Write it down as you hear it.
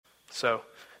So,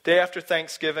 day after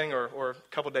Thanksgiving or a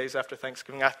couple days after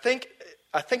Thanksgiving, I think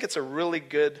it's a really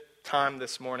good time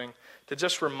this morning to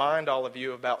just remind all of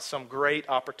you about some great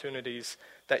opportunities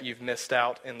that you've missed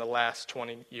out in the last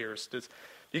 20 years. Do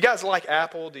you guys like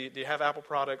Apple? Do you have Apple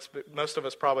products? But most of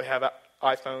us probably have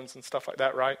iPhones and stuff like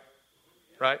that, right?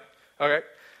 Right? Okay.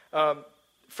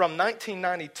 From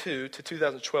 1992 to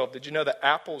 2012, did you know that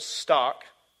Apple's stock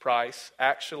price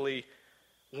actually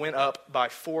went up by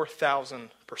 4,000%?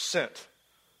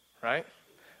 Right?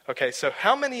 Okay, so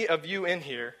how many of you in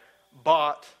here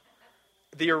bought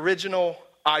the original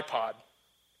iPod?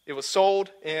 It was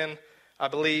sold in, I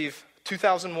believe,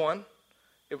 2001.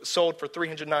 It was sold for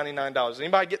 $399.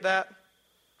 Anybody get that?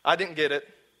 I didn't get it.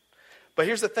 But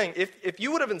here's the thing. If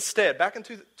you would have instead, back in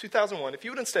 2001, if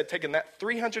you would have instead taken that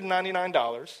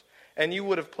 $399 and you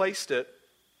would have placed it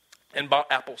and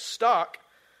bought Apple stock,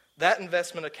 that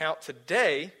investment account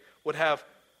today would have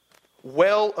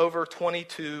well over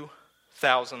 $22,000.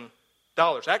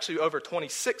 Actually, over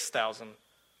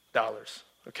 $26,000.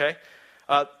 Okay?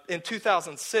 In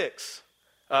 2006,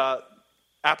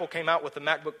 Apple came out with the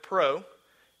MacBook Pro,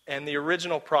 and the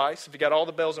original price, if you got all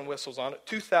the bells and whistles on it,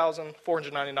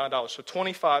 $2,499, so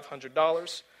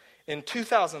 $2,500. In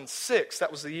 2006,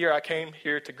 that was the year I came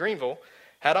here to Greenville,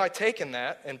 had I taken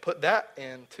that and put that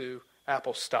into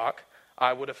Apple stock,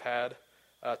 I would have had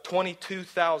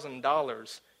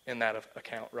 $22,000 in that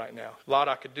account right now. A lot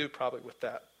I could do probably with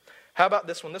that. How about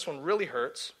this one? This one really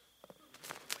hurts.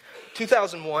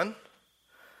 2001,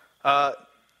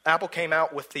 Apple came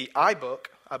out with the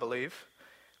iBook, I believe.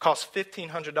 Cost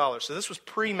 $1,500. So this was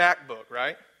pre-MacBook,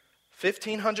 right?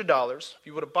 $1,500. If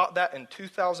you would have bought that in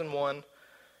 2001,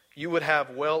 you would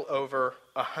have well over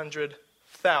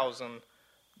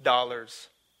 $100,000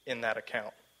 in that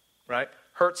account, right?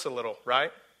 Hurts a little,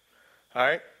 right? All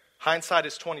right? Hindsight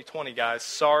is 20/20, guys.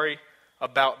 Sorry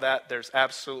about that. There's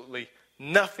absolutely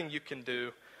nothing you can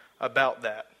do about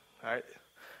that, all right?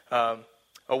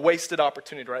 A wasted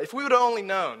opportunity, right? If we would have only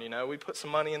known, we put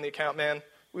some money in the account, man,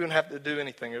 we wouldn't have to do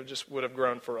anything. It just would have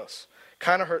grown for us.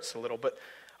 Kind of hurts a little, but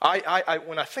I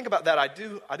when I think about that, I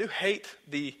do hate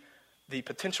the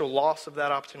potential loss of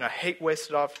that opportunity. I hate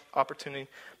wasted opportunity,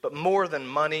 but more than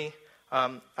money,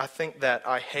 I think that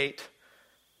I hate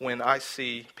when I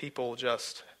see people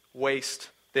just waste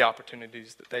the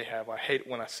opportunities that they have. I hate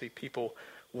when I see people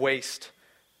waste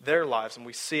their lives, and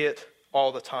we see it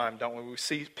all the time, don't we? We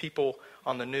see people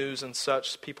on the news and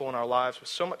such, people in our lives with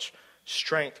so much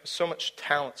strength, with so much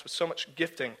talents, with so much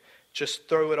gifting, just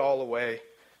throw it all away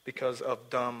because of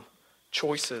dumb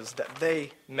choices that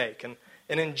they make. And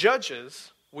in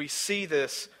Judges, we see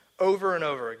this over and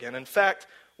over again. In fact,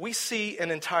 we see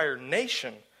an entire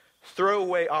nation throw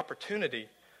away opportunity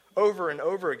over and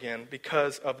over again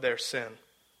because of their sin.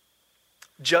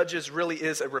 Judges really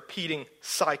is a repeating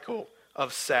cycle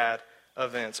of sad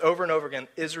events. Over and over again,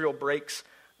 Israel breaks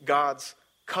God's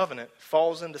covenant,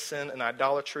 falls into sin and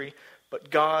idolatry, but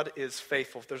God is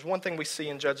faithful. If there's one thing we see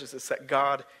in Judges, it's that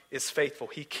God is faithful.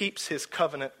 He keeps his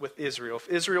covenant with Israel. If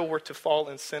Israel were to fall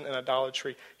in sin and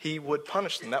idolatry, he would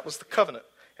punish them. That was the covenant,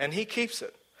 and he keeps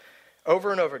it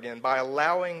over and over again by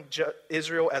allowing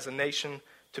Israel as a nation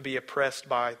to be oppressed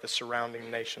by the surrounding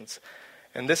nations.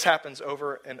 And this happens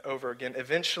over and over again.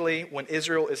 Eventually, when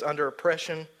Israel is under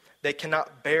oppression, they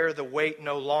cannot bear the weight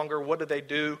no longer. What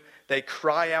do? They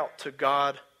cry out to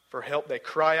God for help. They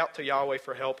cry out to Yahweh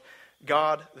for help.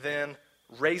 God then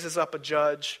raises up a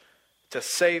judge to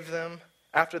save them.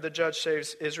 After the judge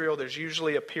saves Israel, there's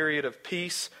usually a period of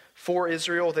peace for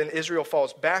Israel. Then Israel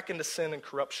falls back into sin and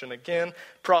corruption again.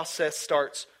 Process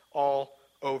starts all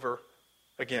over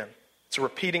again. It's a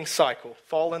repeating cycle.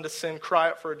 Fall into sin,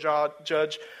 cry out for a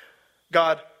judge.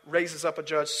 God raises up a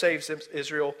judge, saves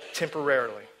Israel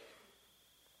temporarily.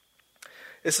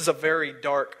 This is a very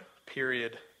dark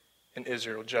period in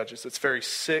Israel, Judges. It's very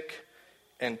sick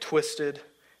and twisted.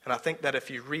 And I think that if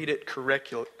you read it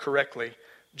correctly,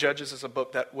 Judges is a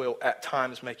book that will at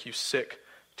times make you sick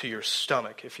to your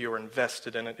stomach if you're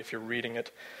invested in it, if you're reading it.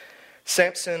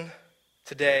 Samson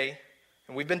today,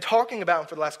 and we've been talking about him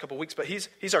for the last couple of weeks, but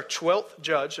he's our 12th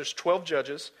judge. There's 12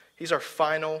 judges. He's our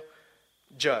final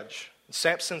judge. And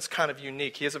Samson's kind of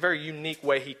unique. He has a very unique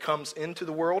way he comes into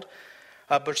the world.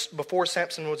 But before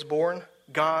Samson was born,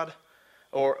 God,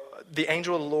 or the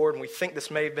angel of the Lord, and we think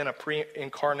this may have been a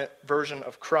pre-incarnate version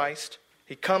of Christ,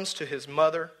 he comes to his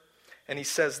mother, and he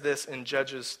says this in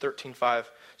Judges 13:5.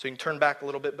 So you can turn back a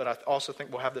little bit, but I also think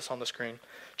we'll have this on the screen.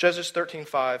 Judges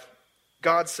 13:5,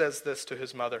 God says this to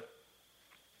his mother.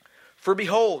 For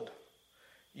behold,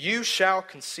 you shall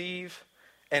conceive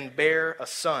and bear a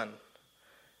son.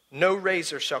 No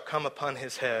razor shall come upon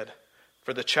his head,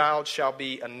 For the child shall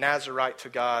be a Nazirite to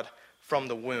God from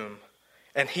the womb,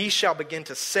 and he shall begin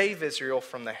to save Israel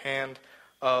from the hand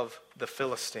of the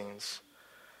Philistines.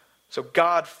 So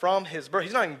God, from his birth,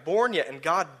 he's not even born yet, and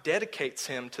God dedicates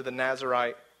him to the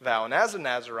Nazirite vow. And as a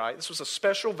Nazirite, this was a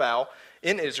special vow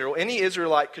in Israel. Any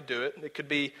Israelite could do it. It could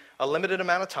be a limited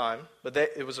amount of time, but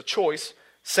it was a choice.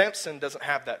 Samson doesn't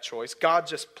have that choice. God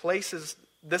just places,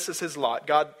 this is his lot.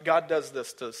 God does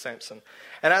this to Samson.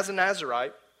 And as a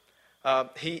Nazirite,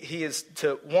 he is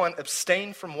to, one,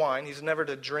 abstain from wine. He's never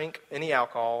to drink any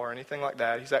alcohol or anything like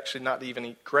that. He's actually not to even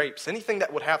eat grapes. Anything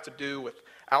that would have to do with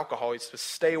alcohol, he's to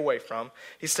stay away from.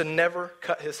 He's to never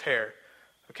cut his hair,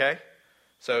 okay?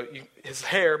 So his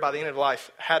hair, by the end of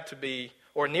life, had to be,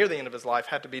 or near the end of his life,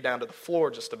 had to be down to the floor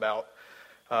just about.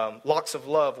 Locks of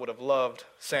Love would have loved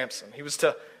Samson. He was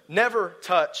to never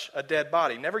touch a dead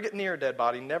body, never get near a dead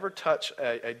body, never touch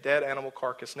a dead animal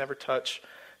carcass,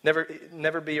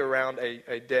 never be around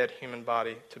a dead human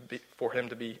body for him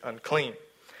to be unclean.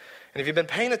 And if you've been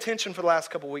paying attention for the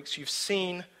last couple of weeks, you've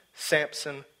seen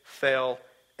Samson fail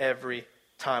every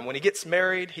time. When he gets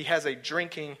married, he has a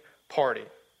drinking party.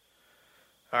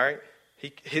 All right?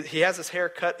 He has his hair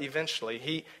cut eventually.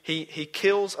 He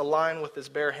kills a lion with his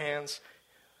bare hands,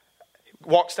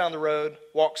 walks down the road,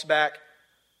 walks back,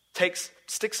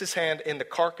 sticks his hand in the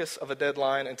carcass of a dead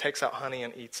lion and takes out honey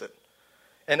and eats it.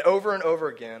 And over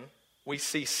again, we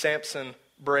see Samson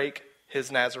break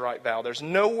his Nazirite vow. There's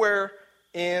nowhere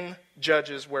in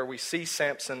Judges where we see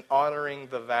Samson honoring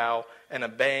the vow and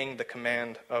obeying the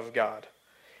command of God.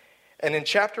 And in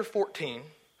chapter 14,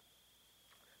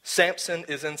 Samson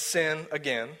is in sin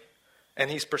again,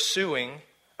 and he's pursuing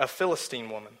a Philistine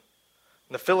woman.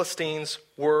 The Philistines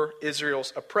were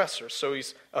Israel's oppressors, so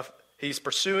he's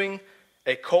pursuing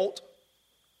a cult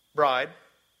bride,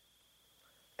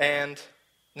 and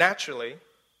naturally,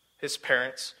 his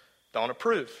parents don't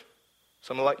approve.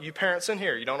 Some of like you parents in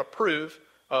here, you don't approve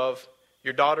of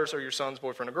your daughter's or your son's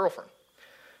boyfriend or girlfriend.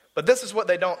 But this is what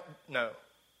they don't know.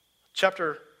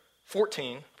 Chapter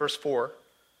 14, verse 4.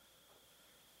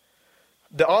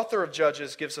 The author of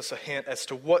Judges gives us a hint as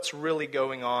to what's really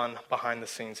going on behind the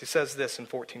scenes. He says this in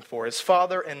 14:4. His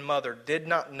father and mother did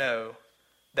not know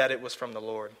that it was from the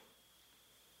Lord.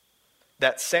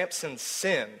 That Samson's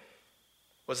sin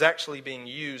was actually being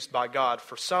used by God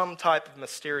for some type of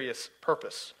mysterious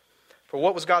purpose. For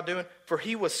what was God doing? For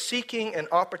he was seeking an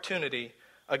opportunity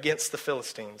against the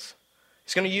Philistines.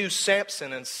 He's going to use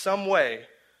Samson in some way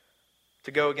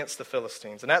to go against the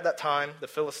Philistines. And at that time, the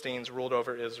Philistines ruled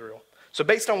over Israel. So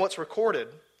based on what's recorded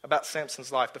about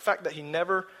Samson's life, the fact that he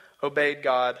never obeyed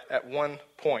God at one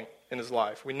point in his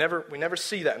life, we never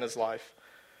see that in his life.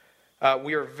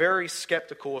 We are very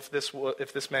skeptical if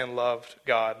this man loved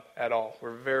God at all.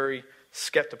 We're very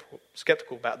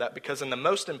skeptical about that because in the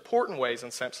most important ways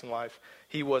in Samson's life,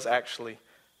 he was actually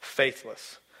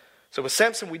faithless. So with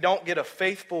Samson, we don't get a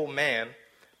faithful man,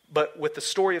 but with the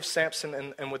story of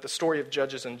Samson and with the story of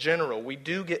Judges in general, we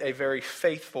do get a very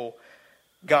faithful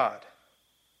God.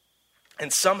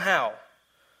 And somehow,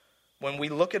 when we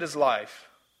look at his life,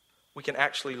 we can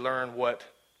actually learn what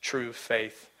true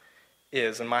faith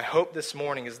is. And my hope this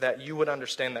morning is that you would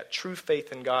understand that true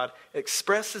faith in God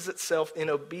expresses itself in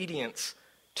obedience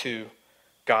to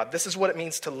God. This is what it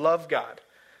means to love God.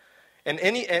 And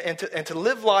to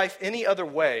live life any other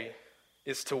way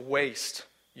is to waste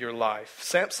your life.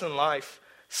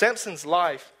 Samson's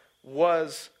life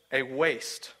was a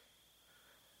waste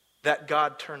that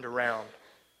God turned around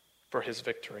for his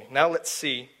victory. Now let's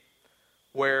see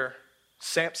where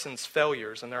Samson's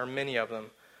failures, and there are many of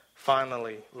them,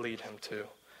 finally lead him to.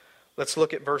 Let's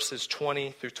look at verses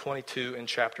 20 through 22 in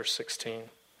chapter 16.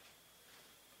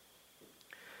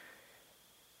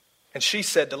 And she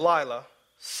said, Delilah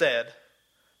said,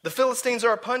 "The Philistines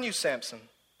are upon you, Samson."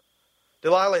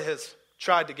 Delilah has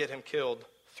tried to get him killed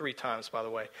 3 times, by the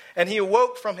way. And he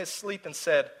awoke from his sleep and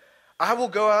said, "I will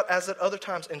go out as at other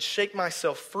times and shake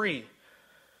myself free."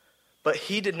 But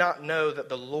he did not know that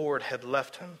the Lord had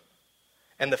left him.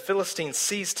 And the Philistines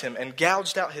seized him and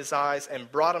gouged out his eyes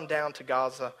and brought him down to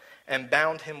Gaza and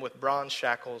bound him with bronze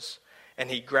shackles.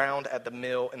 And he ground at the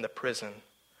mill in the prison.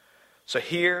 So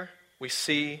here we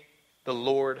see the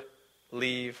Lord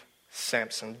leave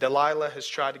Samson. Delilah has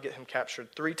tried to get him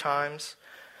captured 3 times.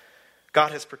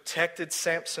 God has protected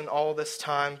Samson all this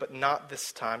time, but not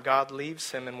this time. God leaves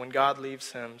him, and when God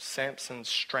leaves him, Samson's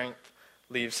strength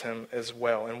leaves him as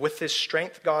well. And with his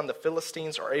strength gone, the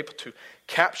Philistines are able to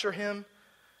capture him.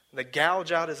 They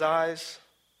gouge out his eyes.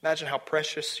 Imagine how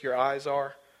precious your eyes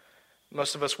are.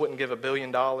 Most of us wouldn't give $1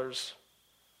 billion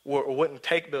or wouldn't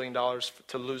take $1 billion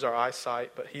to lose our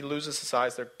eyesight, but he loses his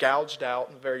eyes. They're gouged out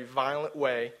in a very violent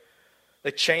way.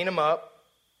 They chain him up,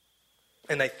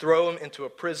 and they throw him into a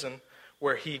prison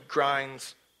where he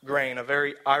grinds grain. A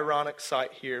very ironic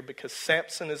sight here, because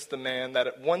Samson is the man that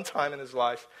at one time in his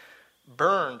life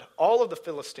burned all of the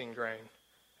Philistine grain.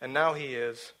 And now he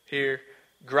is here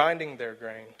grinding their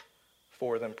grain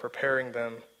for them, preparing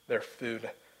them their food.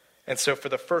 And so for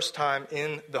the first time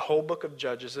in the whole book of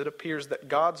Judges, it appears that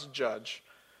God's judge,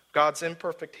 God's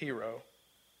imperfect hero,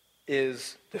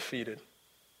 is defeated.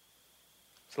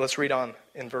 So let's read on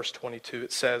in verse 22.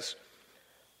 It says,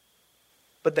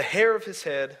 "But the hair of his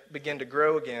head began to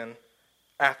grow again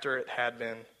after it had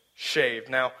been shaved."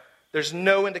 Now, there's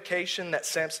no indication that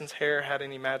Samson's hair had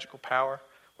any magical power.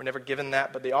 We're never given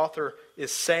that, but the author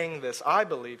is saying this, I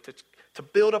believe, to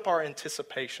build up our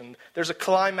anticipation. There's a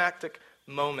climactic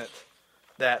moment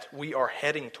that we are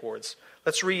heading towards.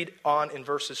 Let's read on in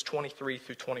verses 23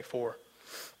 through 24.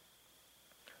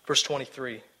 Verse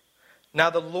 23. "Now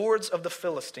the lords of the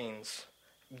Philistines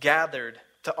gathered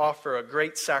to offer a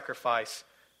great sacrifice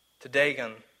to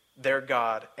Dagon, their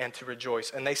god, and to rejoice.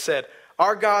 And they said,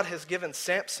 'Our God has given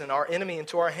Samson, our enemy,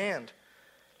 into our hand.'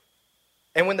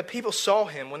 And when the people saw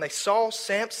him, when they saw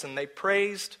Samson, they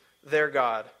praised their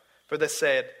God. For they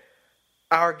said,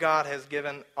 'Our God has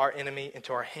given our enemy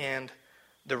into our hand,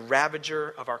 the ravager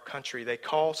of our country.'" They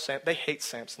hate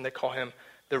Samson. They call him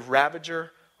the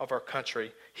ravager of our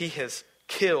country. He has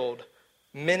killed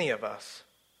many of us.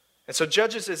 And so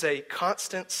Judges is a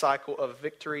constant cycle of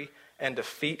victory and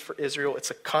defeat for Israel.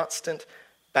 It's a constant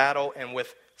battle. And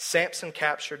with Samson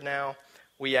captured now,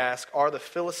 we ask, are the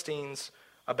Philistines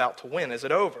about to win? Is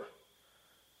it over?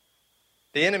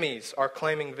 The enemies are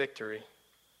claiming victory,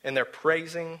 and they're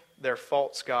praising their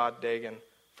false god Dagon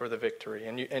for the victory.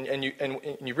 And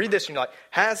you read this and you're like,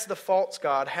 has the false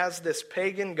god, has this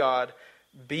pagan god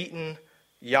beaten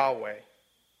Yahweh?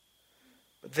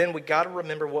 But then we got to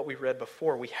remember what we read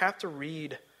before. We have to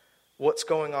read what's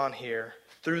going on here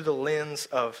through the lens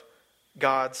of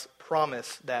God's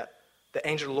promise that the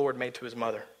angel of the Lord made to his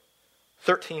mother.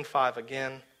 13:5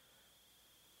 again,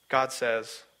 God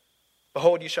says,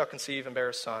 "Behold, you shall conceive and bear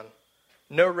a son.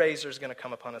 No razor is going to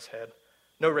come upon his head.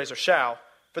 No razor shall,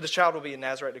 for the child will be a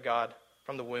Nazarite to God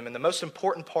from the womb." And the most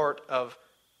important part of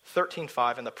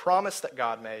 13:5 and the promise that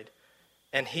God made,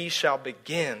 "And he shall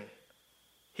begin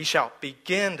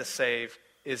to save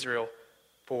Israel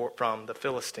from the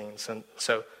Philistines." And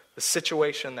so the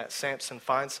situation that Samson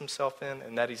finds himself in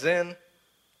and that he's in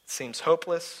seems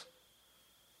hopeless.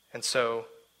 And so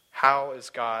how is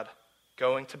God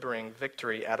going to bring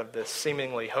victory out of this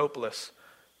seemingly hopeless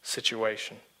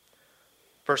situation?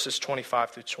 Verses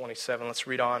 25 through 27. Let's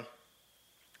read on.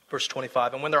 Verse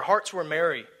 25. "And when their hearts were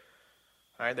merry,"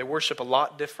 all right, they worship a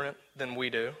lot different than we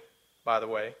do, by the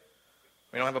way.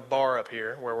 We don't have a bar up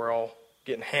here where we're all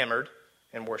getting hammered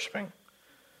and worshiping.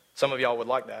 Some of y'all would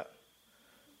like that.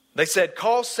 They said,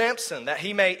 "Call Samson that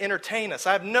he may entertain us."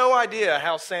 I have no idea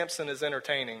how Samson is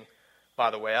entertaining, by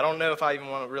the way. I don't know if I even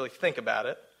want to really think about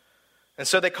it. And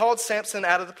so they called Samson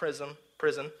out of the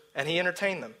prison, and he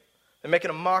entertained them. They're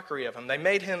making a mockery of him. They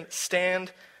made him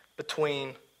stand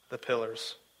between the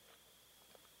pillars.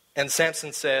 And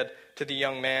Samson said to the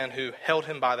young man who held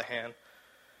him by the hand,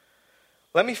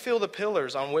 "Let me feel the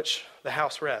pillars on which the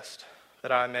house rests,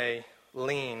 that I may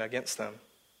lean against them."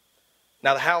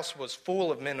 Now the house was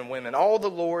full of men and women. All the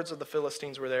lords of the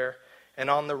Philistines were there, and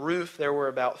on the roof there were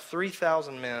about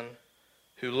 3,000 men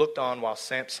who looked on while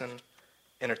Samson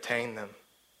entertained them.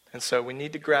 And so we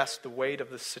need to grasp the weight of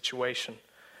this situation.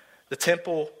 The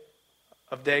temple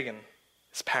of Dagon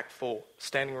is packed full,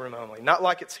 standing room only. Not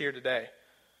like it's here today.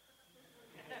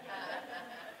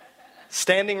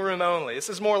 Standing room only. This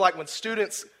is more like when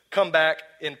students come back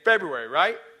in February,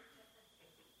 right?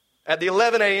 At the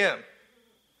 11 a.m.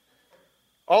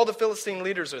 All the Philistine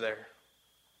leaders are there.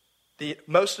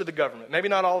 Most of the government. Maybe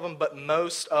not all of them, but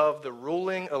most of the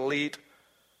ruling elite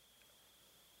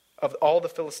of all the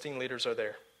Philistine leaders are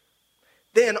there.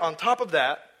 Then on top of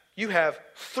that, you have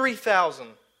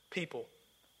 3,000 people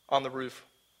on the roof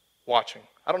watching.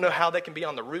 I don't know how they can be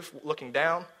on the roof looking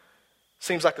down.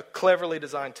 Seems like a cleverly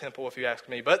designed temple if you ask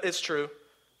me, but it's true.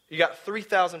 You got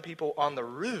 3,000 people on the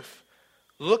roof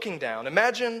looking down.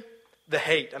 Imagine the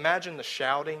hate. Imagine the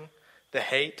shouting, the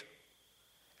hate.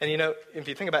 And you know, if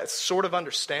you think about it, it's sort of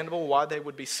understandable why they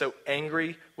would be so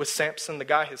angry with Samson. The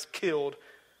guy has killed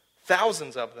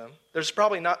thousands of them. There's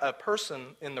probably not a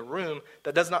person in the room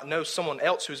that does not know someone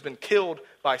else who's been killed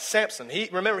by Samson.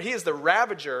 Remember, he is the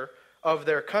ravager of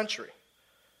their country.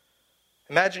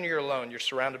 Imagine you're alone. You're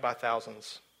surrounded by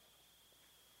thousands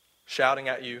shouting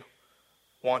at you,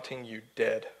 wanting you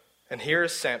dead. And here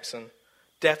is Samson,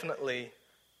 definitely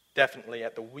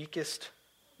at the weakest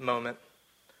moment.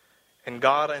 And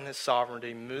God in his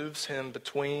sovereignty moves him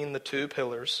between the two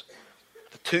pillars,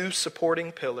 the two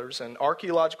supporting pillars. And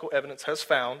archaeological evidence has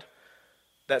found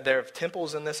that there are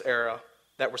temples in this era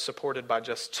that were supported by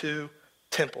just two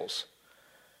temples.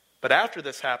 But after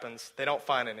this happens, they don't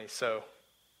find any. So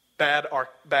bad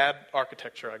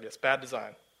architecture, I guess, bad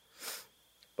design.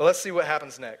 But let's see what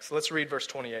happens next. Let's read verse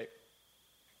 28.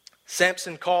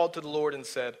 Samson called to the Lord and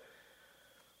said,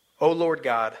 O Lord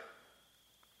God,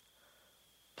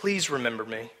 please remember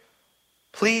me.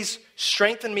 Please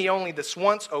strengthen me only this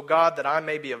once, O God, that I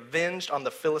may be avenged on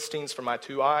the Philistines for my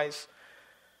two eyes.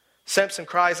 Samson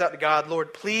cries out to God,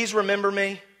 Lord, please remember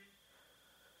me.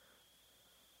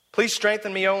 Please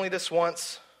strengthen me only this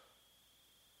once.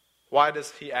 Why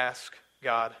does he ask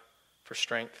God for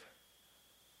strength?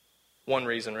 One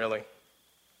reason, really.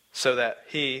 So that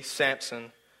he,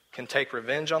 Samson, can take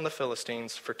revenge on the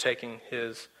Philistines for taking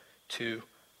his two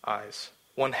eyes.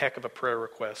 One heck of a prayer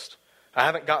request. I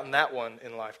haven't gotten that one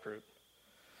in life group.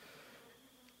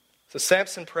 So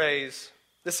Samson prays,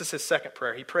 this is his second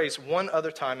prayer. He prays one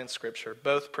other time in Scripture.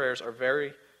 Both prayers are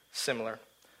very similar.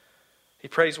 He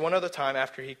prays one other time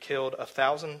after he killed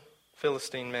 1,000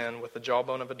 Philistine men with the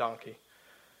jawbone of a donkey.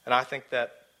 And I think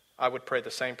that I would pray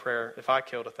the same prayer if I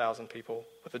killed 1,000 people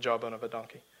with the jawbone of a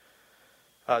donkey.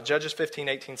 Judges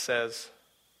 15:18 says,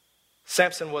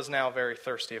 Samson was now very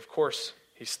thirsty. Of course,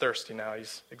 he's thirsty now.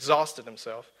 He's exhausted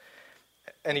himself.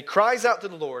 And he cries out to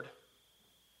the Lord,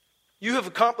 You have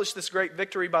accomplished this great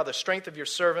victory by the strength of your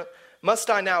servant. Must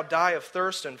I now die of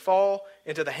thirst and fall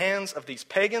into the hands of these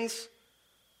pagans?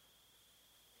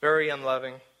 Very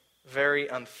unloving, very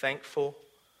unthankful.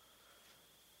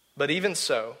 But even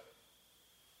so,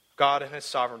 God in his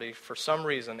sovereignty, for some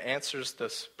reason, answers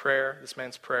this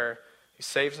man's prayer. He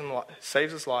saves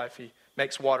his life. He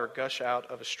makes water gush out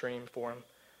of a stream for him.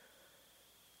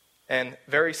 And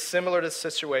very similar to the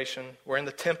situation, we're in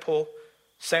the temple.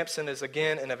 Samson is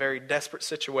again in a very desperate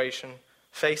situation,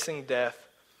 facing death.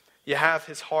 You have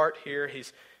his heart here.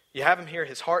 You have him here.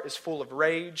 His heart is full of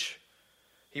rage.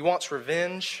 He wants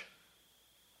revenge.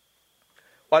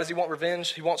 Why does he want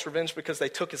revenge? He wants revenge because they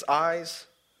took his eyes.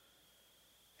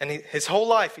 And his whole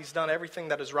life, he's done everything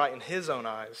that is right in his own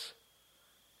eyes.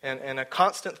 And a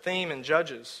constant theme in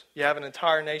Judges, you have an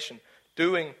entire nation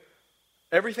doing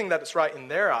everything that is right in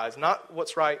their eyes, not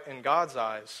what's right in God's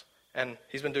eyes. And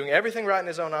he's been doing everything right in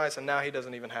his own eyes, and now he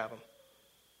doesn't even have them.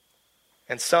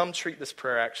 And some treat this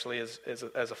prayer actually as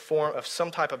a form of some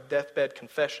type of deathbed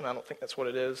confession. I don't think that's what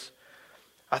it is.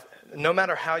 No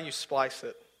matter how you splice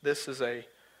it, this is a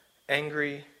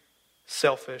angry,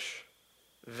 selfish,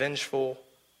 vengeful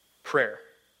prayer.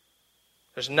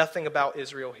 There's nothing about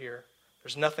Israel here.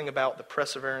 There's nothing about the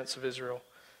perseverance of Israel.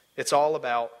 It's all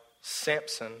about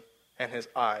Samson and his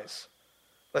eyes.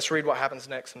 Let's read what happens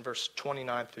next in verse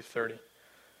 29 through 30.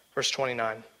 Verse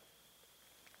 29.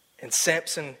 And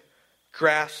Samson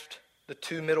grasped the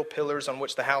two middle pillars on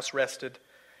which the house rested,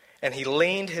 and he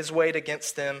leaned his weight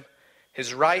against them,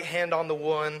 his right hand on the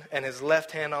one and his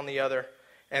left hand on the other.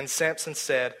 And Samson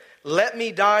said, Let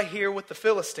me die here with the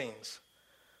Philistines.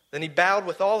 Then he bowed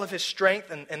with all of his strength,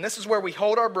 and this is where we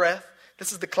hold our breath.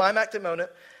 This is the climactic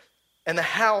moment. And the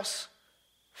house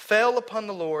fell upon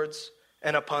the lords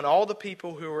and upon all the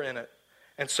people who were in it.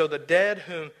 And so the dead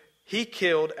whom he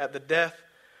killed at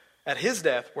his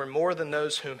death were more than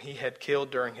those whom he had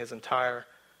killed during his entire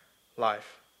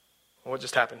life. What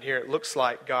just happened here? It looks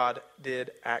like God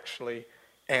did actually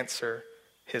answer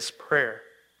his prayer.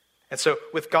 And so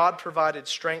with God provided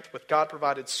strength, with God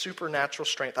provided supernatural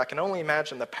strength, I can only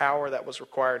imagine the power that was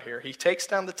required here. He takes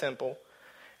down the temple,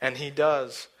 and he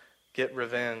does get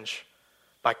revenge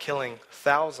by killing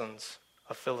thousands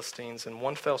of Philistines in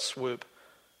one fell swoop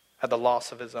at the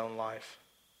loss of his own life.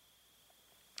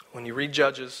 When you read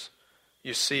Judges,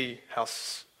 you see how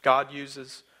God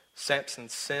uses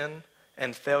Samson's sin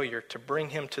and failure to bring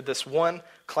him to this one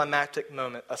climactic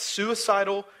moment, a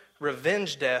suicidal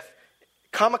revenge death,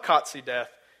 kamikaze death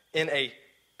in a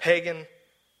pagan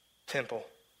temple.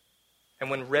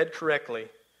 And when read correctly,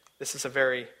 this is a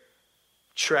very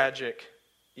tragic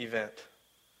event.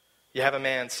 You have a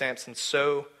man, Samson,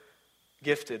 so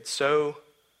gifted, so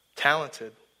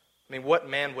talented. I mean, what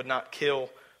man would not kill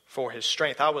for his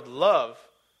strength? I would love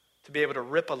to be able to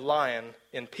rip a lion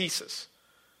in pieces.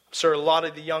 I'm sure a lot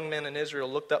of the young men in Israel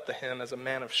looked up to him as a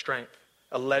man of strength,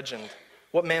 a legend.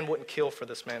 What man wouldn't kill for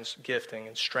this man's gifting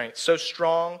and strength? So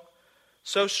strong,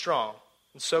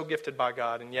 and so gifted by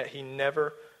God, and yet he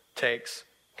never takes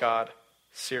God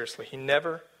seriously. He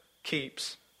never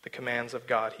keeps the commands of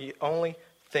God. He only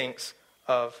thinks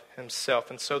of himself.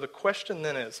 And so the question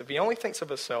then is, if he only thinks of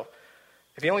himself,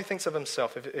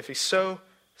 if he's so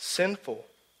sinful,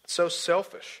 so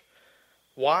selfish,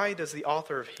 why does the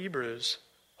author of Hebrews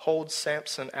hold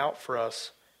Samson out for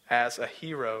us as a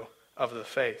hero of the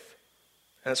faith?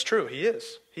 And it's true, he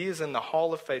is. He is in the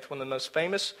Hall of Faith, one of the most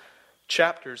famous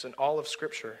chapters in all of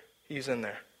Scripture. He's in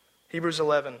there. Hebrews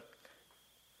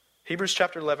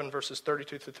chapter 11, verses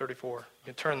 32 through 34. You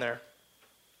can turn there.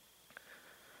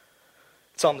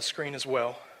 It's on the screen as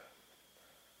well.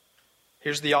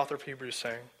 Here's the author of Hebrews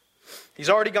saying, he's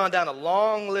already gone down a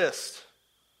long list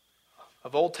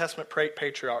of Old Testament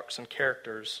patriarchs and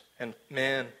characters and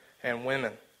men and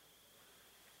women.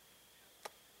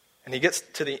 And he gets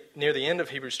to near the end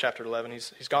of Hebrews chapter 11.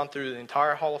 He's gone through the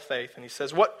entire Hall of Faith, and he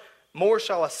says, what more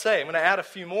shall I say? I'm going to add a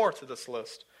few more to this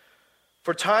list.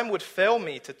 For time would fail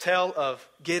me to tell of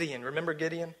Gideon. Remember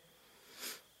Gideon?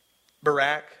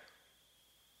 Barak.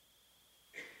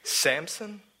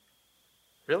 Samson?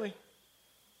 Really?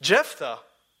 Jephthah?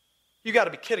 You got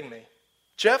to be kidding me.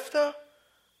 Jephthah?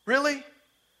 Really?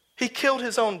 He killed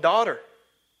his own daughter.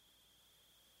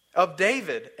 Of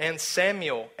David and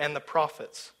Samuel and the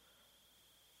prophets,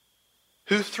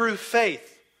 who through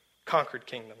faith conquered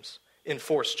kingdoms,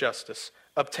 enforced justice,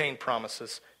 obtained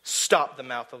promises, stopped the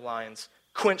mouth of lions,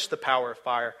 quenched the power of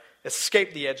fire,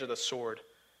 escaped the edge of the sword.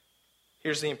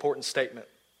 Here's the important statement.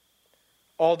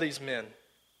 All these men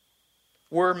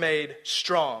were made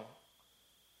strong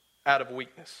out of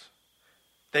weakness.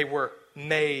 They were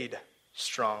made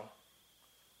strong.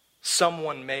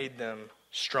 Someone made them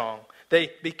strong.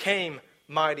 They became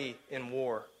mighty in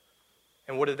war.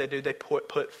 And what did they do? They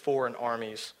put foreign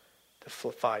armies to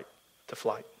flight.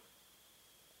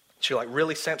 So you're like,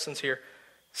 really? Samson's here?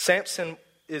 Samson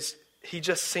he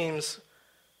just seems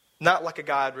not like a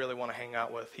guy I'd really want to hang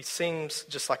out with. He seems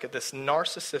just like this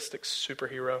narcissistic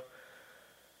superhero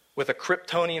with a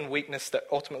Kryptonian weakness that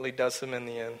ultimately does him in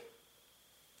the end.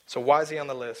 So why is he on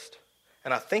the list?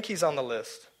 And I think he's on the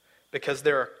list because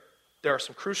there are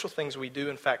some crucial things we do,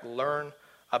 in fact, learn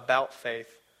about faith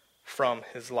from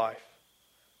his life.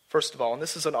 First of all, and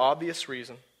this is an obvious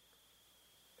reason,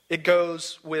 it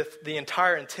goes with the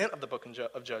entire intent of the book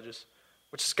of Judges,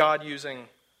 which is God using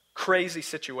crazy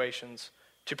situations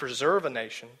to preserve a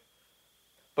nation.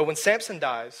 But when Samson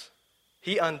dies,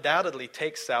 he undoubtedly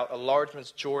takes out a large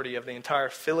majority of the entire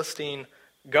Philistine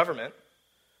government.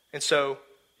 And so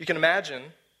you can imagine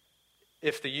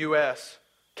if the U.S.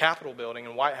 Capitol building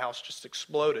and White House just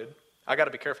exploded. I got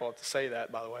to be careful to say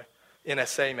that, by the way.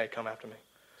 NSA may come after me.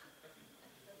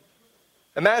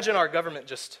 Imagine our government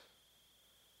just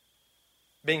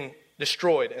being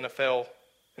destroyed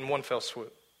in one fell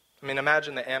swoop. I mean,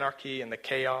 imagine the anarchy and the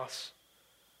chaos.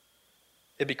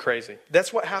 It'd be crazy.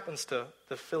 That's what happens to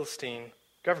the Philistine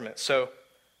government. So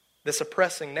this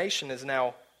oppressing nation is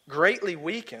now greatly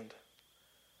weakened.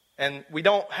 And we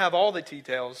don't have all the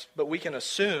details, but we can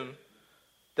assume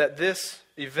that this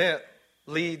event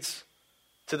leads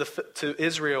to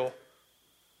Israel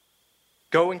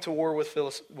going to war with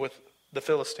the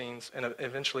Philistines and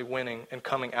eventually winning and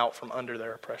coming out from under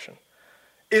their oppression.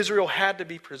 Israel had to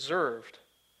be preserved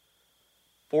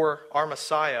for our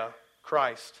Messiah,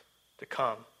 Christ, to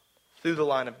come through the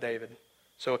line of David.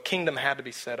 So a kingdom had to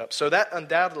be set up. So that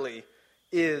undoubtedly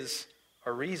is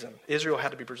a reason. Israel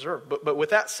had to be preserved. But with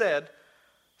that said,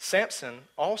 Samson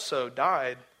also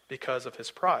died because of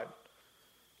his pride.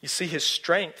 You see his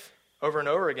strength over and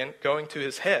over again going to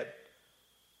his head.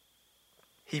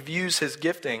 He views his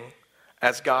gifting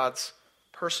as God's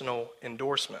personal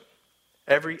endorsement.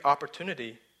 Every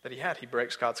opportunity that he had, he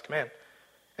breaks God's command.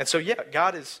 And so,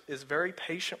 God is very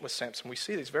patient with Samson. We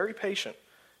see that he's very patient.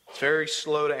 He's very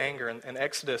slow to anger. And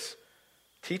Exodus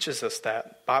teaches us that.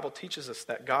 The Bible teaches us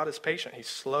that God is patient. He's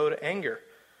slow to anger.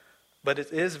 But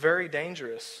it is very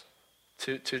dangerous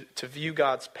to view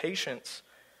God's patience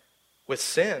with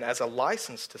sin as a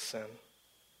license to sin.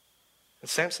 And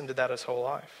Samson did that his whole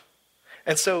life.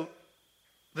 And so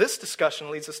this discussion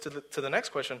leads us to the next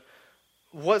question.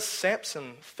 Was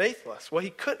Samson faithless? Well, he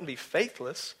couldn't be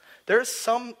faithless. There is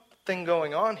something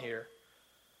going on here.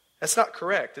 That's not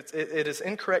correct. It is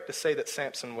incorrect to say that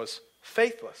Samson was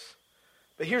faithless.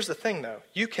 But here's the thing, though.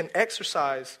 You can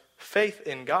exercise faith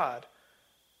in God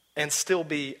and still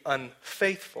be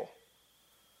unfaithful.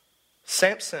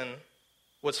 Samson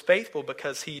was faithful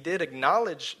because he did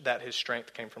acknowledge that his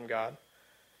strength came from God.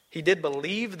 He did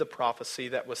believe the prophecy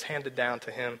that was handed down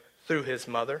to him through his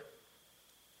mother.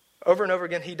 Over and over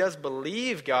again, he does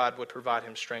believe God would provide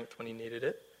him strength when he needed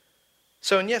it.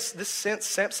 So in this sense,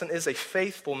 Samson is a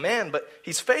faithful man, but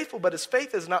he's faithful, but his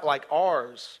faith is not like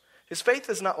ours. His faith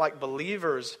is not like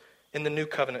believers in the New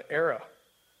Covenant era.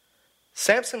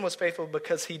 Samson was faithful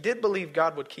because he did believe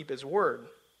God would keep his word.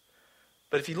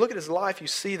 But if you look at his life, you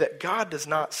see that God does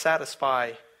not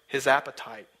satisfy his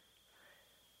appetite.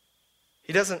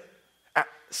 He doesn't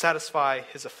satisfy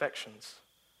his affections.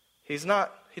 He does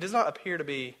not appear to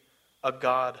be a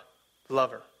God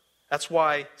lover. That's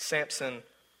why Samson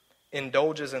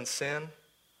indulges in sin,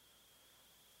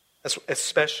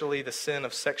 especially the sin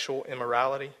of sexual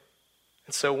immorality.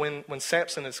 And so when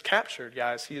Samson is captured,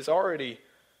 guys, he is already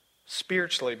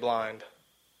spiritually blind.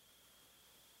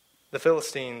 The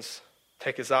Philistines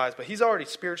take his eyes, but he's already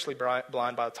spiritually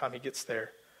blind by the time he gets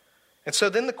there. And so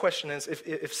then the question is,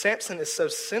 if Samson is so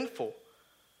sinful,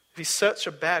 if he's such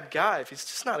a bad guy, if he's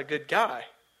just not a good guy,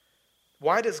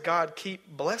 why does God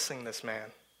keep blessing this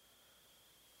man?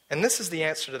 And this is the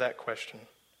answer to that question.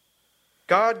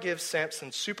 God gives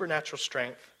Samson supernatural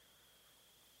strength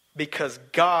because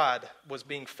God was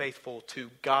being faithful to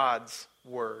God's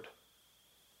word.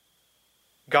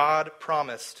 God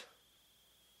promised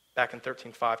back in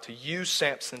 13:5 to use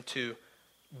Samson to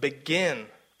begin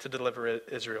to deliver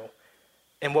Israel.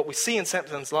 And what we see in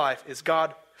Samson's life is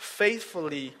God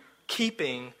faithfully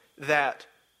keeping that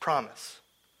promise.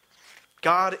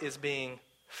 God is being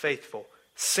faithful.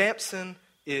 Samson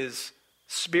is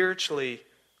spiritually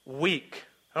weak.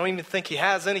 I don't even think he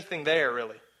has anything there,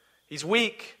 really. He's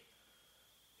weak.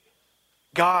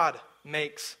 God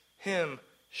makes him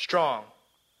strong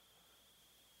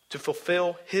to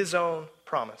fulfill his own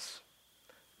promise.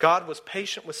 God was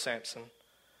patient with Samson.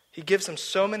 He gives him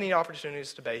so many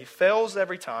opportunities to obey. He fails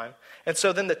every time. And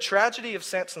so then the tragedy of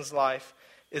Samson's life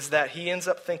is that he ends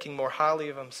up thinking more highly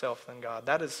of himself than God.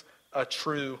 That is a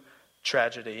true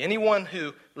tragedy. Anyone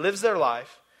who lives their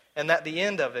life and at the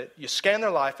end of it, you scan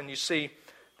their life and you see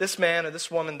this man or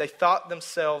this woman, they thought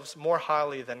themselves more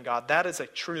highly than God. That is a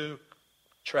true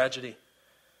tragedy.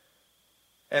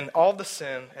 And all the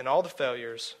sin and all the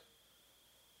failures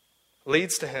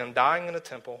leads to him dying in a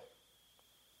temple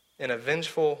in a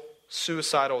vengeful,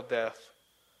 suicidal death.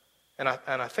 And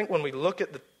I think when we look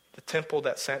at the temple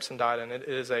that Samson died in, it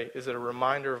is a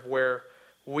reminder of where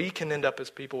we can end up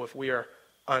as people if we are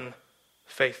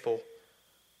unfaithful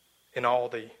in all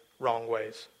the wrong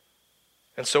ways.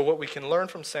 And so what we can learn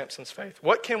from Samson's faith.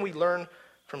 What can we learn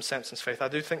from Samson's faith? I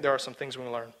do think there are some things we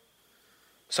can learn.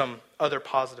 Some other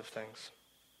positive things.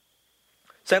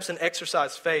 Samson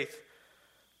exercised faith,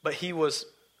 but he was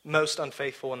most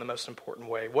unfaithful in the most important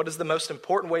way. What is the most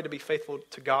important way to be faithful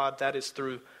to God? That is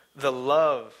through the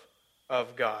love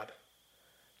of God.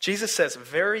 Jesus says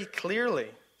very clearly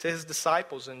to his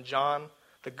disciples in John,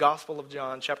 the Gospel of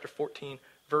John, chapter 14,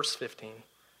 verse 15.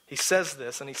 He says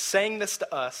this, and he's saying this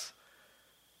to us.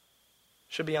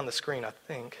 Should be on the screen, I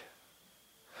think.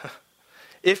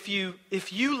 If you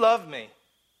love me,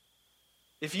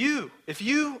 if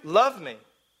you love me,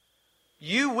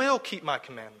 you will keep my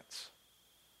commandments.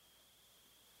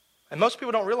 And most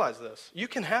people don't realize this. You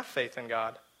can have faith in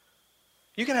God.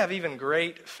 You can have even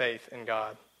great faith in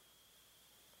God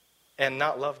and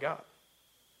not love God.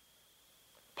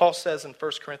 Paul says in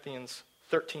 1 Corinthians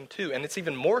 13:2, and it's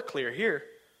even more clear here.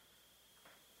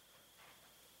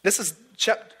 This is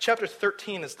chapter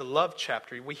 13 is the love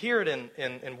chapter. We hear it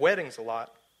in weddings a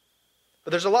lot.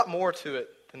 But there's a lot more to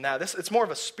it than that. It's more of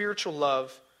a spiritual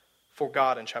love for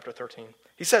God in chapter 13.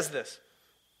 He says this.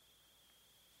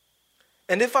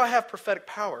 And if I have prophetic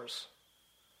powers,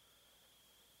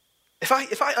 if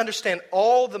I understand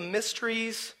all the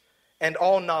mysteries and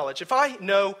all knowledge, if I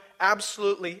know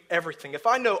absolutely everything, if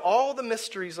I know all the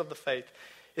mysteries of the faith,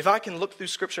 if I can look through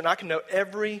Scripture and I can know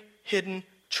every hidden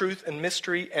truth and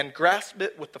mystery and grasp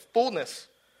it with the fullness,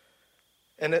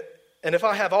 and if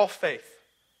I have all faith,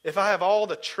 if I have all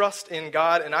the trust in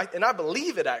God, and I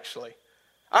believe it actually,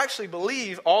 I actually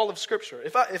believe all of Scripture.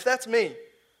 If that's me,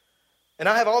 and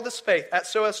I have all this faith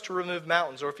so as to remove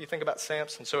mountains, or if you think about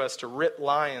Samson, so as to rip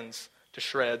lions to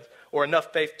shreds, or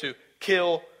enough faith to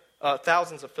kill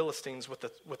thousands of Philistines with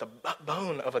a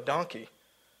bone of a donkey.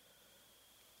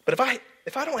 But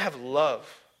if I don't have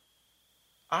love,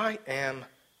 I am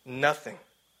nothing.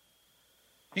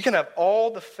 You can have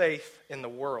all the faith in the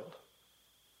world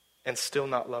and still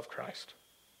not love Christ.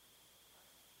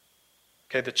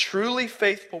 Okay, the truly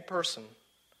faithful person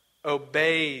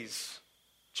obeys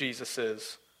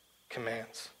Jesus'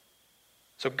 commands.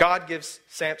 So God gives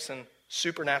Samson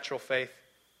supernatural faith.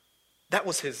 That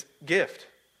was his gift.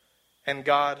 And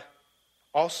God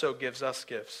also gives us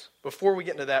gifts. Before we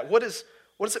get into that, what does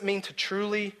it mean to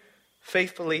truly,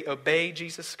 faithfully obey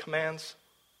Jesus' commands?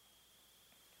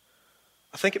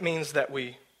 I think it means that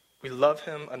we love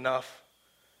him enough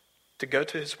to go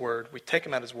to his word, we take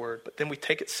him at his word, but then we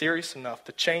take it serious enough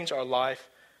to change our life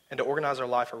and to organize our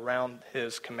life around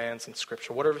his commands in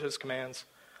Scripture. What are his commands?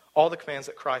 All the commands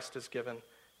that Christ has given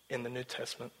in the New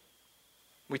Testament.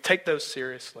 We take those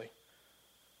seriously.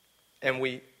 And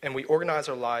we organize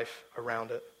our life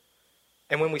around it.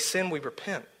 And when we sin, we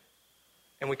repent.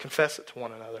 And we confess it to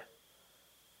one another.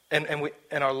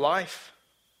 And our life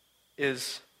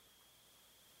is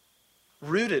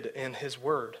rooted in his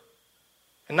word.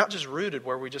 And not just rooted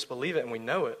where we just believe it and we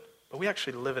know it, but we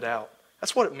actually live it out.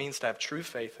 That's what it means to have true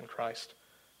faith in Christ,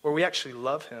 where we actually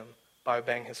love him by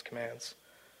obeying his commands.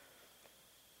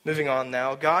 Moving on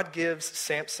now, God gives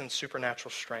Samson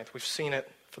supernatural strength. We've seen it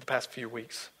for the past few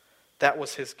weeks. That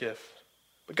was his gift.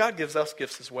 But God gives us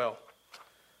gifts as well.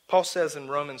 Paul says in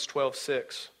Romans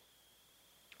 12:6,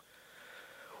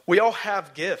 we all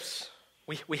have gifts.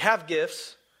 We have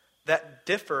gifts that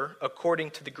differ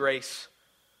according to the grace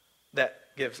that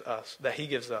he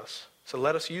gives us. So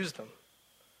let us use them.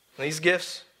 And these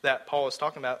gifts that Paul is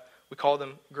talking about, we call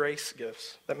them grace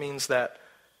gifts. That means that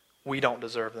we don't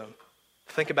deserve them.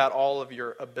 Think about all of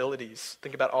your abilities.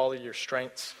 Think about all of your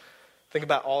strengths. Think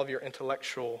about all of your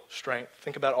intellectual strength.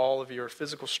 Think about all of your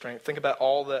physical strength. Think about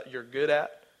all that you're good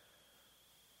at.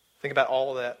 Think about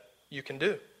all that you can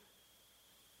do.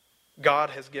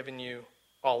 God has given you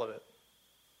all of it.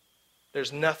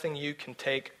 There's nothing you can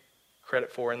take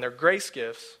credit for. And they're grace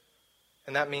gifts,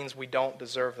 and that means we don't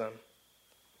deserve them.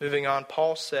 Moving on,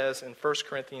 Paul says in 1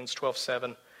 Corinthians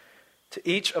 12:7, to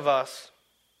each of us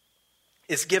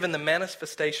is given the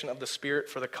manifestation of the Spirit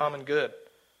for the common good.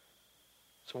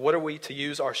 So what are we to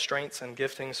use our strengths and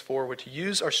giftings for? We're to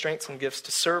use our strengths and gifts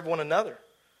to serve one another.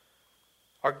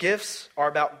 Our gifts are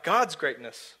about God's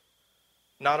greatness,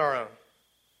 not our own.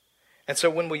 And so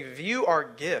when we view our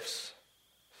gifts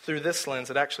through this lens,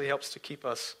 it actually helps to keep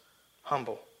us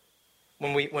humble.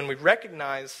 When we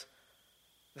recognize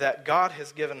that God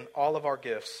has given all of our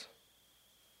gifts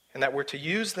and that we're to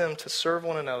use them to serve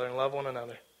one another and love one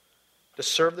another, to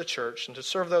serve the church and to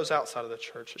serve those outside of the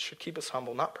church, it should keep us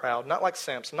humble, not proud, not like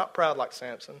Samson, not proud like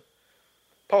Samson.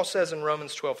 Paul says in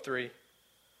Romans 12:3,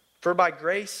 for by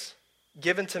grace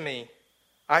given to me,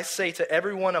 I say to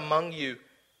everyone among you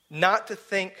not to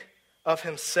think of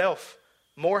himself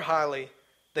more highly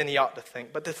than he ought to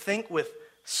think, but to think with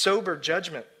sober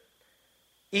judgment,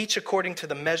 each according to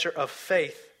the measure of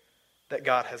faith that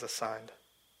God has assigned.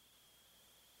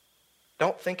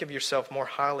 Don't think of yourself more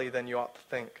highly than you ought to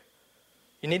think.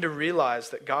 You need to realize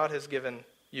that God has given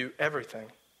you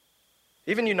everything.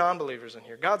 Even you non-believers in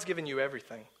here, God's given you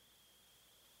everything.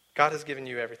 God has given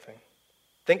you everything.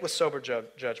 Think with sober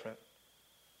judgment,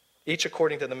 each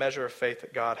according to the measure of faith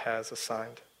that God has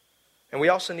assigned. And we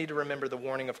also need to remember the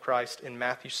warning of Christ in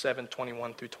Matthew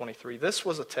 7:21 through 23. This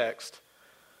was a text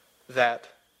that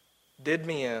did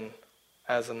me in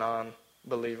as a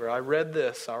non-believer. I read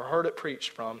this, I heard it preached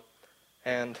from,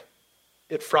 and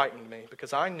it frightened me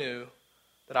because I knew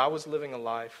that I was living a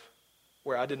life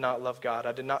where I did not love God.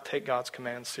 I did not take God's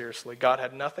commands seriously. God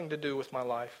had nothing to do with my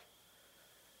life.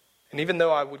 And even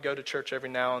though I would go to church every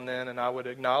now and then and I would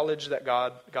acknowledge that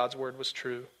God's word was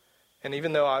true, and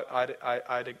even though I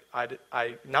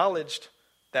acknowledged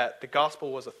that the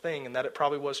gospel was a thing and that it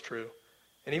probably was true,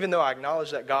 and even though I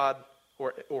acknowledged that God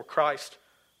or Christ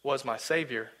was my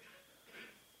Savior,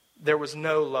 there was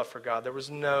no love for God. There was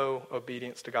no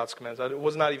obedience to God's commands. I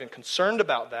was not even concerned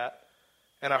about that.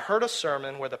 And I heard a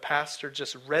sermon where the pastor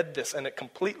just read this and it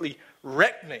completely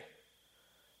wrecked me.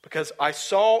 Because I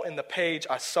saw in the page,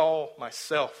 I saw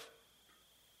myself.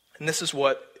 And this is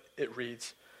what it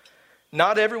reads.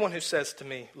 Not everyone who says to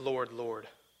me, Lord, Lord.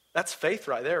 That's faith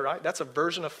right there, right? That's a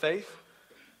version of faith.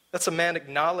 That's a man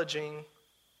acknowledging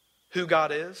who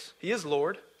God is. He is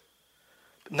Lord.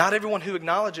 But not everyone who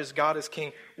acknowledges God as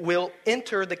King will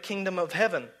enter the kingdom of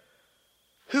heaven.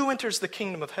 Who enters the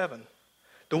kingdom of heaven?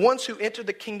 The ones who enter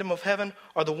the kingdom of heaven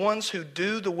are the ones who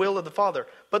do the will of the Father.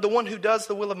 But the one who does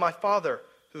the will of my Father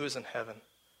who is in heaven.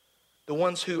 The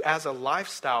ones who, as a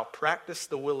lifestyle, practice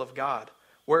the will of God.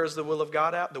 Where is the will of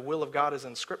God at? The will of God is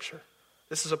in Scripture.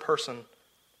 This is a person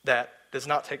that does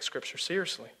not take Scripture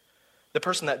seriously. The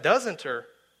person that does enter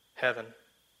heaven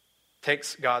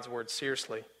takes God's word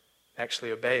seriously,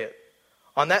 actually obey it.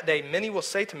 On that day, many will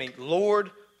say to me,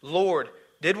 Lord, Lord,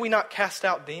 did we not cast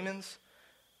out demons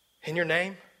in your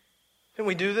name? Didn't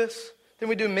we do this? Didn't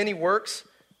we do many works,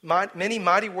 many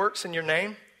mighty works in your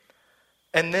name?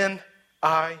 And then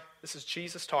this is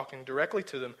Jesus talking directly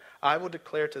to them, I will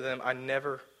declare to them, I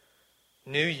never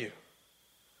knew you.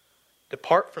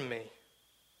 Depart from me,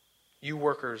 you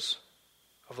workers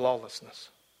of lawlessness.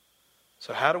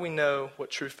 So how do we know what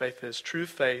true faith is? True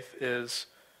faith is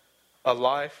a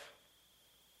life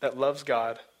that loves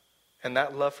God, and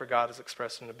that love for God is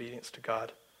expressed in obedience to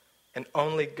God. And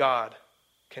only God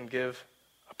can give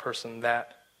a person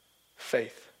that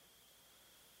faith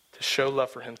to show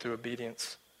love for him through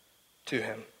obedience to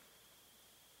him.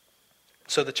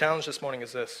 So the challenge this morning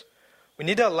is this. We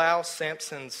need to allow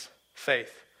Samson's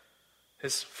faith,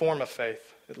 his form of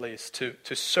faith at least,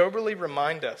 to soberly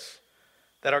remind us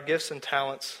that our gifts and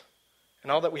talents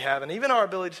and all that we have, and even our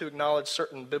ability to acknowledge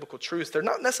certain biblical truths, they're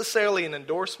not necessarily an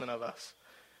endorsement of us.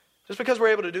 Just because we're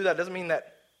able to do that doesn't mean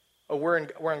that we're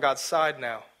on God's side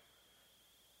now.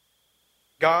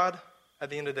 God, at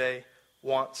the end of the day,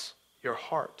 wants your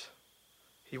heart.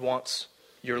 He wants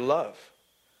your love.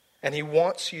 And he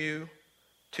wants you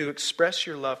to express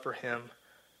your love for him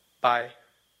by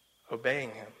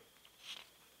obeying him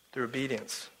through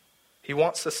obedience. He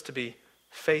wants us to be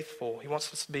faithful. He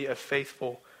wants us to be a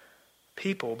faithful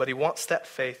people, but he wants that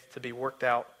faith to be worked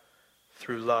out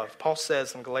through love. Paul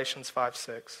says in Galatians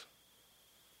 5:6,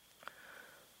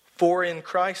 "For in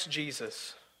Christ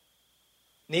Jesus,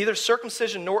 neither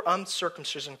circumcision nor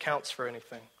uncircumcision counts for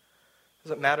anything." It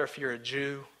doesn't matter if you're a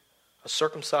Jew, a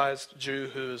circumcised Jew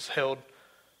who's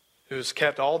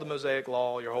kept all the Mosaic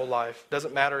law your whole life. It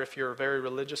doesn't matter if you're a very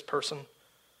religious person.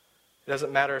 It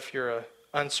doesn't matter if you're an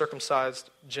uncircumcised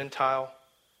Gentile.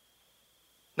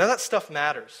 None of that stuff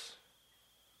matters.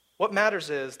 What matters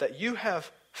is that you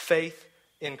have faith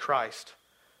in Christ,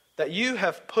 that you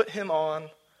have put him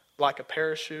on like a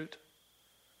parachute.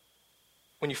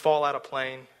 When you fall out of a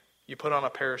plane, you put on a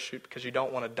parachute because you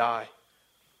don't want to die.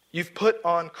 You've put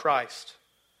on Christ.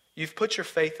 You've put your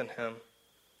faith in him.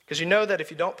 Because you know that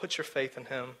if you don't put your faith in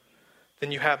him,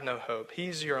 then you have no hope.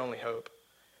 He's your only hope.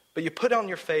 But you put on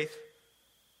your faith,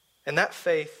 and that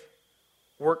faith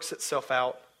works itself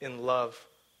out in love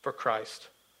for Christ.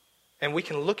 And we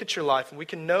can look at your life and we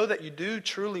can know that you do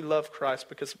truly love Christ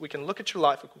because we can look at your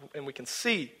life and we can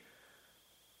see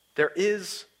there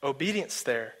is obedience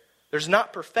there. There's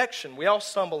not perfection. We all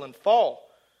stumble and fall.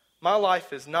 My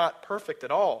life is not perfect at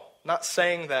all. Not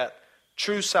saying that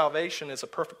true salvation is a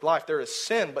perfect life. There is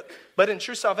sin, but in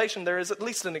true salvation there is at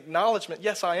least an acknowledgement.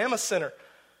 Yes, I am a sinner,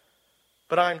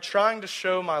 but I'm trying to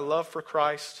show my love for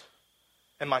Christ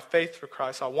and my faith for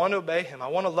Christ. I want to obey him. I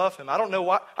want to love him. I don't know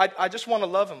why. I just want to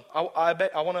love him. I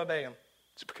want to obey him.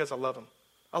 It's because I love him.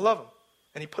 I love him.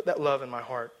 And he put that love in my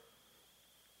heart.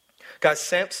 Guys,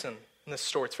 Samson in this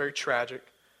story, it's very tragic.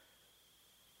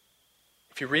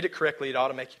 If you read it correctly, it ought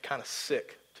to make you kind of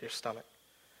sick to your stomach.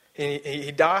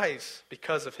 He dies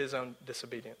because of his own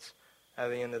disobedience at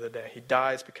the end of the day. He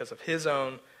dies because of his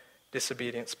own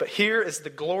disobedience. But here is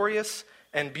the glorious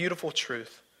and beautiful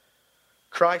truth.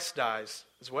 Christ dies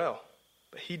as well,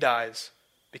 but he dies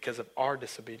because of our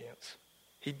disobedience.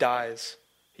 He dies.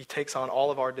 He takes on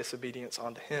all of our disobedience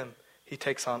onto him. He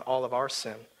takes on all of our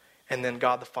sin. And then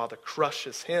God the Father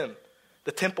crushes him.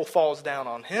 The temple falls down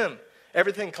on him.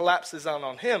 Everything collapses down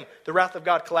on him. The wrath of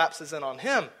God collapses in on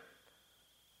him.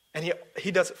 And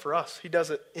he does it for us. He does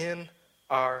it in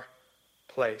our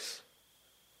place.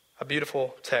 A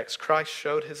beautiful text. Christ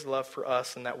showed his love for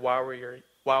us in that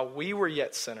while we were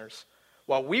yet sinners,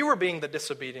 while we were being the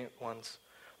disobedient ones,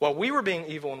 while we were being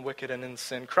evil and wicked and in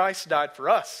sin, Christ died for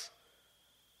us.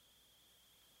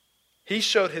 He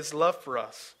showed his love for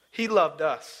us. He loved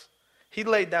us. He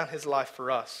laid down his life for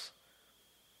us.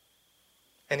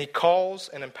 And he calls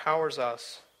and empowers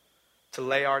us to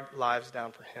lay our lives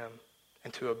down for him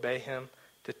and to obey him,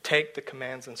 to take the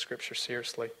commands in Scripture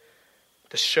seriously,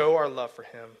 to show our love for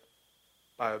him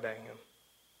by obeying him.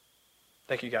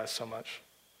 Thank you guys so much.